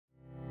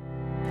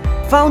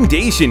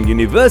Foundation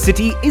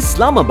University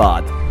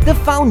Islamabad, the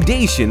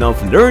foundation of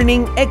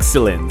learning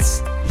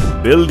excellence.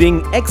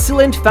 Building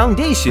excellent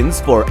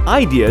foundations for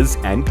ideas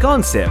and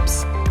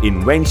concepts,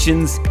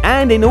 inventions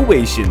and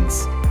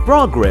innovations,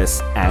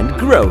 progress and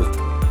growth,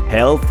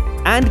 health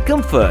and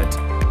comfort,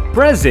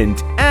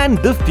 present and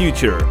the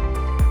future.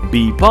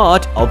 Be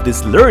part of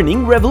this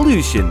learning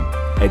revolution.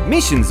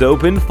 Admissions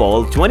open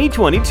fall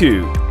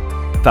 2022.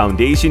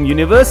 Foundation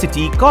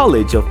University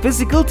College of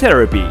Physical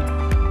Therapy,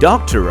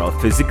 Doctor of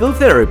Physical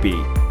Therapy,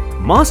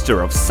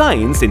 Master of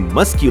Science in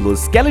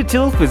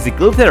Musculoskeletal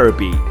Physical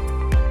Therapy.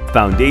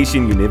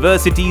 Foundation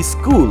University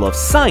School of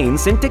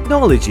Science and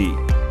Technology,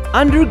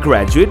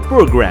 undergraduate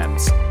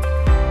programs.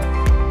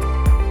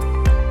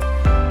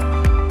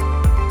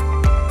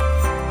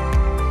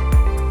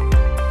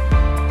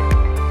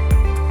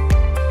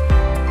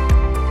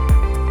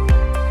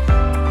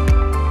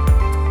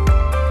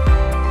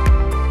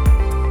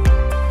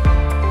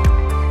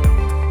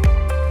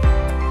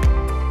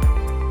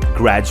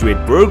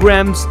 Graduate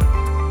programs,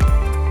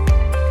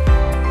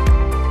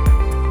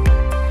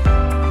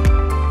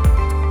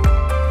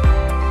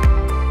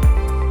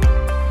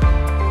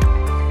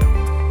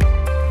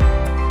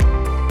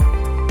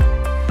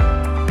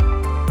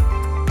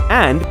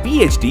 and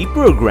PhD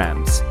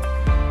programs.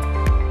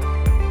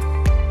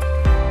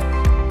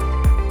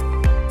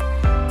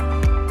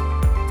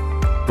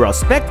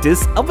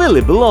 Prospectus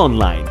available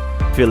online.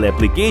 Fill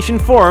application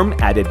form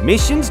at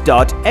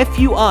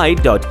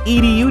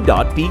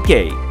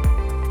admissions.fui.edu.pk.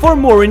 For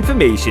more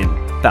information,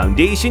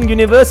 Foundation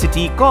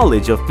University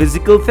College of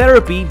Physical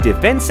Therapy,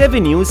 Defence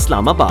Avenue,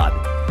 Islamabad.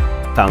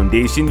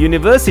 Foundation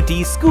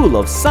University School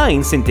of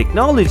Science and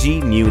Technology,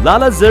 New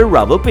Lalazar,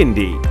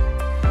 Rawalpindi.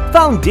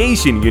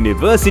 Foundation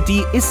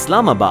University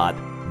Islamabad,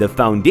 the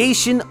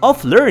foundation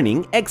of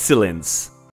learning excellence.